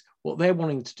course, is what they're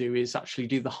wanting to do is actually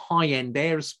do the high-end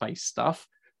aerospace stuff,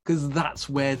 because that's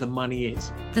where the money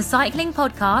is. The Cycling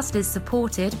Podcast is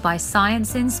supported by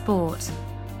Science in Sport.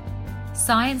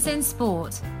 Science in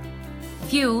Sport.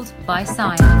 Fueled by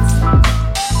science.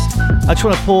 I just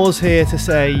want to pause here to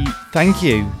say thank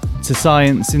you to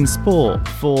Science in Sport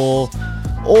for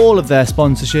all of their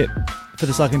sponsorship for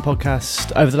the Cycling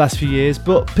Podcast over the last few years,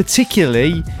 but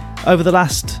particularly over the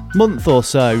last month or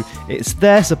so. It's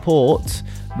their support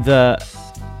that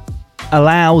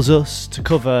allows us to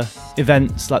cover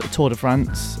events like the Tour de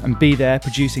France and be there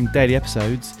producing daily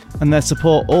episodes, and their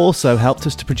support also helped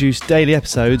us to produce daily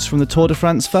episodes from the Tour de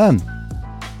France Fun.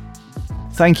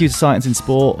 Thank you to Science in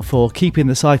Sport for keeping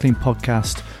the cycling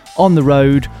podcast on the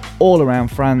road all around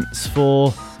France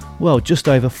for, well, just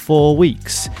over 4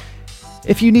 weeks.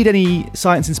 If you need any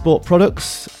Science in Sport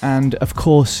products, and of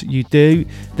course you do,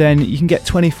 then you can get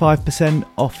 25%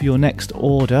 off your next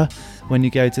order when you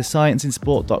go to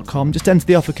scienceinsport.com. Just enter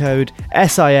the offer code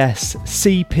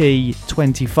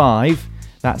SISCP25.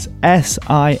 That's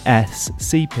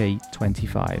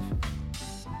SISCP25.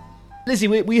 Lizzie,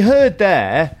 we heard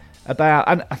there about,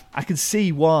 and I can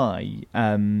see why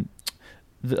a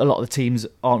lot of the teams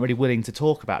aren't really willing to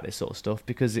talk about this sort of stuff,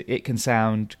 because it can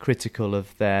sound critical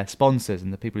of their sponsors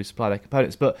and the people who supply their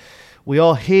components. But we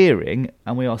are hearing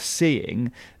and we are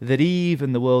seeing that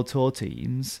even the World Tour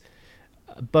teams,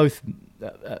 both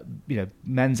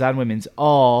men's and women's,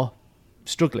 are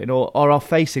struggling or are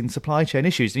facing supply chain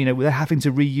issues. They're having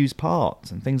to reuse parts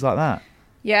and things like that.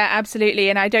 Yeah, absolutely.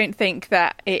 And I don't think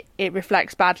that it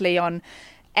reflects badly on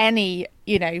any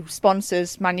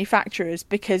sponsors, manufacturers,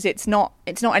 because it's not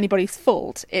anybody's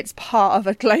fault. It's part of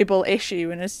a global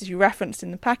issue. And as you referenced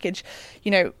in the package,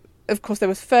 of course there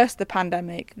was first the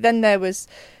pandemic, then there was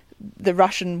the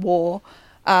Russian war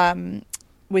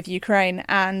with Ukraine,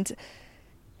 and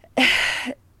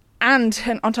on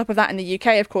top of that, in the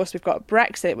UK, of course, we've got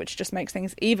Brexit, which just makes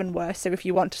things even worse. So if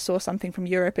you want to source something from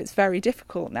Europe, it's very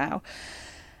difficult now.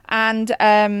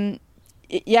 And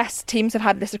yes, teams have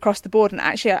had this across the board. And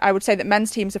actually, I would say that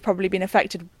men's teams have probably been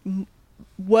affected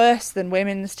worse than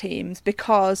women's teams,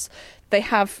 because they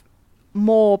have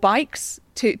more bikes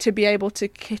to be able to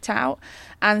kit out.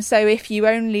 And so if you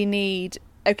only need...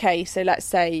 Okay, so let's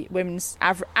say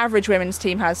average women's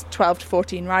team has 12 to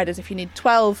 14 riders. If you need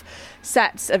 12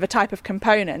 sets of a type of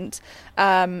component,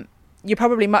 you're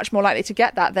probably much more likely to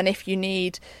get that than if you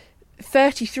need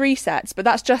 33 sets, but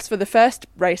that's just for the first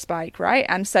race bike, right?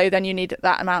 And so then you need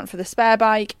that amount for the spare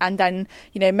bike, and then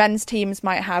men's teams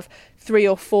might have 3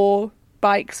 or 4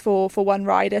 bikes for one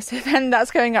rider, so then that's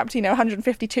going up to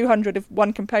 150, 200 of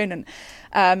one component.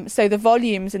 So the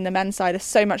volumes in the men's side are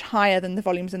so much higher than the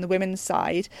volumes in the women's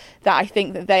side that I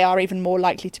think that they are even more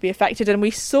likely to be affected. And we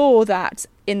saw that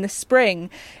in the spring.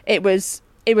 It was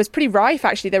pretty rife,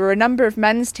 actually. There were a number of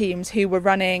men's teams who were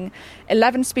running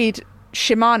 11-speed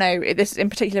Shimano, this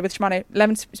in particular with Shimano,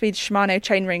 11-speed Shimano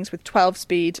chain rings with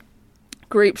 12-speed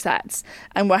group sets,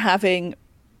 and were having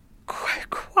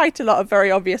quite a lot of very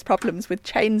obvious problems with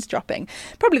chains dropping.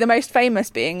 Probably the most famous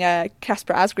being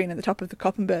Casper Asgreen at the top of the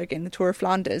Koppenberg in the Tour of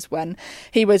Flanders, when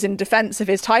he was in defence of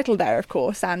his title there, of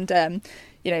course. And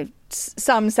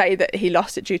some say that he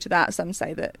lost it due to that. Some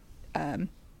say that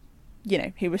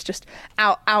he was just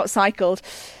outcycled.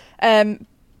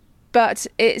 But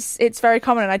it's very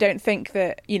common, and I don't think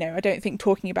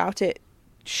talking about it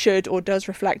should or does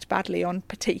reflect badly on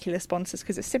particular sponsors,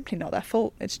 because it's simply not their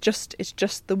fault. It's just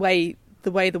the way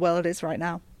the world is right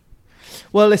now.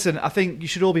 Well, listen, I think you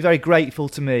should all be very grateful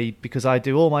to me, because I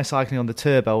do all my cycling on the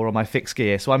turbo or on my fixed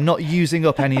gear, so I'm not using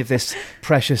up any of this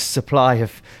precious supply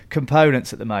of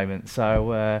components at the moment.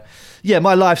 So,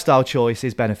 my lifestyle choice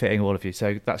is benefiting all of you,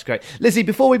 so that's great. Lizzie,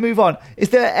 before we move on, is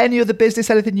there any other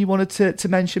business, anything you wanted to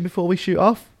mention before we shoot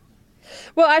off?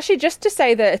 Well, actually, just to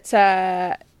say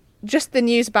that... just the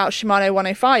news about Shimano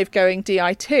 105 going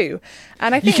Di2,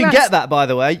 and I think you can get that, by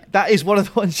the way. That is one of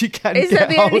the ones you can. Is that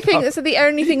the only thing? That's the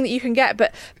only thing that you can get.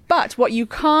 But what you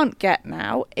can't get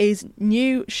now is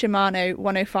new Shimano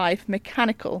 105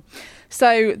 mechanical.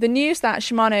 So the news that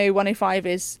Shimano 105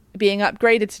 is being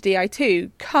upgraded to Di2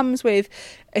 comes with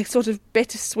a sort of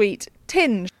bittersweet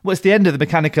tinge. Well, it's the end of the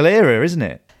mechanical era, isn't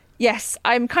it? Yes,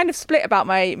 I'm kind of split about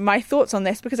my thoughts on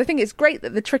this, because I think it's great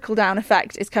that the trickle-down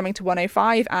effect is coming to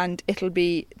 105 and it'll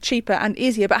be cheaper and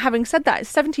easier. But having said that,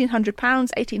 it's £1,700,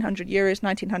 €1,800,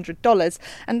 $1,900,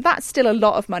 and that's still a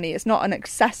lot of money. It's not an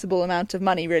accessible amount of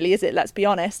money, really, is it? Let's be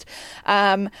honest.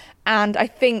 And I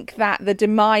think that the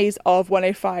demise of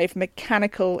 105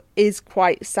 mechanical is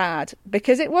quite sad,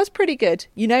 because it was pretty good.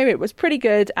 It was pretty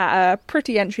good at a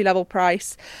pretty entry-level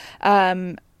price.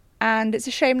 And it's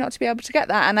a shame not to be able to get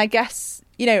that. And I guess,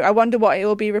 I wonder what it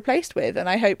will be replaced with. And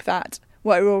I hope that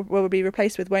what it will be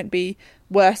replaced with won't be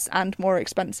worse and more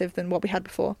expensive than what we had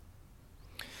before.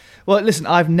 Well, listen,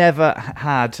 I've never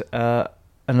had an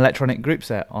electronic group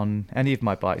set on any of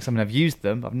my bikes. I mean, I've used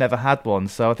them. I've never had one.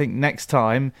 So I think next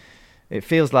time, it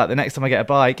feels like the next time I get a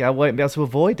bike, I won't be able to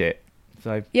avoid it.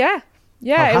 So yeah.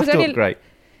 I'll have to upgrade.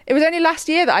 It was only last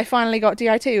year that I finally got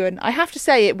Di2. And I have to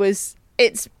say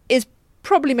it's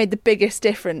probably made the biggest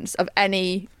difference of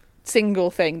any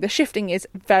single thing. The shifting is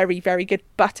very, very good,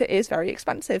 but it is very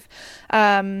expensive.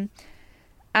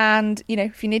 And, you know,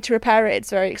 if you need to repair it, it's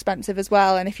very expensive as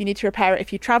well. And if you need to repair it,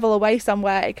 if you travel away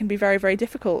somewhere, it can be very, very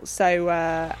difficult. So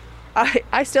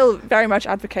I still very much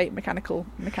advocate mechanical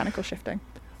shifting.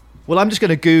 Well, I'm just going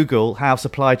to Google how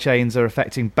supply chains are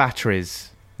affecting batteries.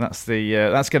 That's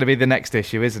going to be the next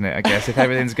issue, isn't it? I guess if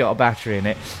everything's got a battery in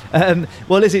it.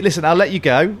 Well, Lizzie, listen, I'll let you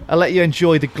go. I'll let you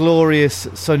enjoy the glorious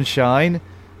sunshine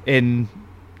on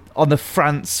the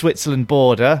France-Switzerland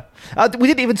border. We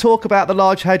didn't even talk about the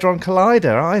Large Hadron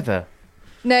Collider either.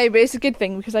 No, but it's a good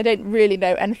thing because I don't really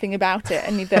know anything about it.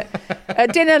 And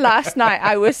at dinner last night,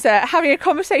 I was having a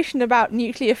conversation about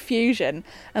nuclear fusion,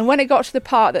 and when it got to the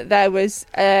part that there was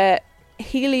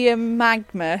helium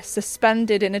magma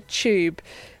suspended in a tube,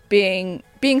 being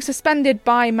suspended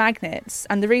by magnets,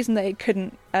 and the reason that it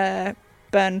couldn't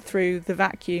burn through the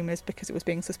vacuum is because it was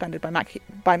being suspended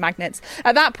by magnets.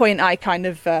 At that point, I kind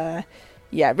of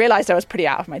realised I was pretty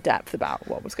out of my depth about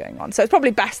what was going on. So it's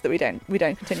probably best that we don't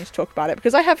continue to talk about it,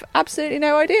 because I have absolutely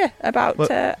no idea about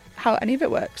how any of it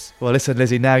works. Well, listen,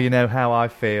 Lizzie, now you know how I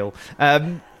feel.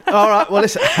 All right, well,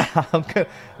 listen,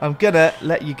 I'm gonna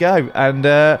let you go, and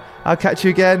I'll catch you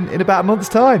again in about a month's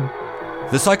time.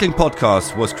 The Cycling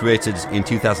Podcast was created in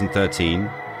 2013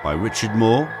 by Richard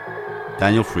Moore,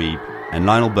 Daniel Freeb, and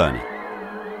Lionel Burney.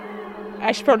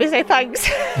 I should probably say thanks.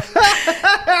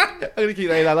 I'm going to keep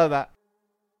saying I love that.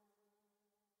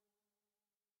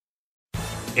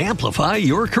 Amplify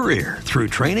your career through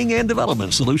training and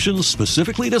development solutions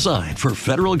specifically designed for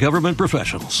federal government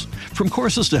professionals. From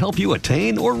courses to help you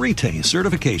attain or retain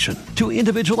certification, to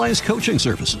individualized coaching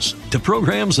services, to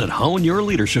programs that hone your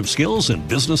leadership skills and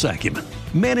business acumen,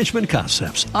 Management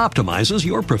Concepts optimizes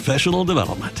your professional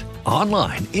development.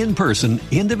 Online, in person,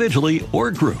 individually,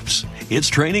 or groups, it's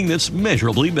training that's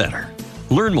measurably better.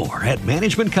 Learn more at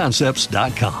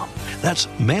managementconcepts.com. That's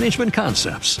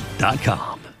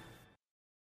managementconcepts.com.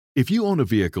 If you own a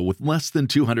vehicle with less than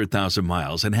 200,000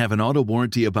 miles and have an auto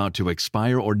warranty about to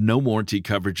expire or no warranty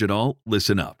coverage at all,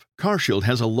 listen up. CarShield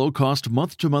has a low-cost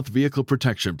month-to-month vehicle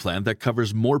protection plan that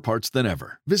covers more parts than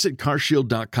ever. Visit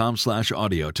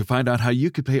carshield.com/audio to find out how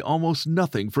you could pay almost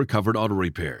nothing for covered auto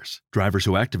repairs. Drivers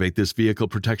who activate this vehicle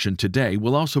protection today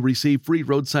will also receive free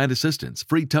roadside assistance,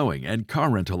 free towing, and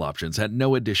car rental options at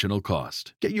no additional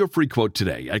cost. Get your free quote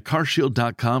today at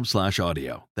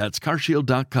carshield.com/audio. That's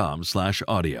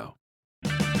carshield.com/audio.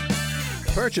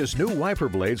 Purchase new wiper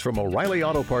blades from O'Reilly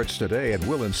Auto Parts today and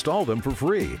we'll install them for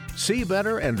free. See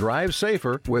better and drive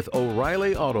safer with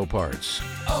O'Reilly Auto Parts.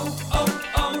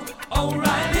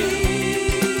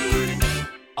 O'Reilly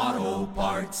Auto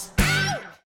Parts.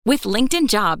 With LinkedIn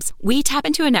Jobs, we tap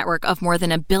into a network of more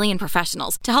than 1 billion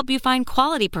professionals to help you find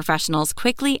quality professionals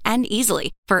quickly and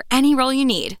easily for any role you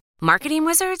need. Marketing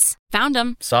wizards? Found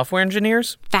them. Software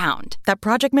engineers? Found. That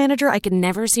project manager I could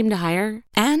never seem to hire?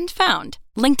 And found.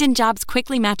 LinkedIn Jobs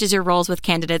quickly matches your roles with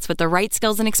candidates with the right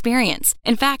skills and experience.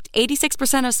 In fact,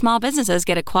 86% of small businesses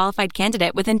get a qualified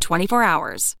candidate within 24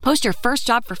 hours. Post your first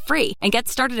job for free and get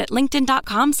started at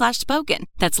linkedin.com/spoken.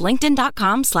 That's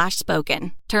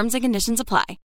linkedin.com/spoken. Terms and conditions apply.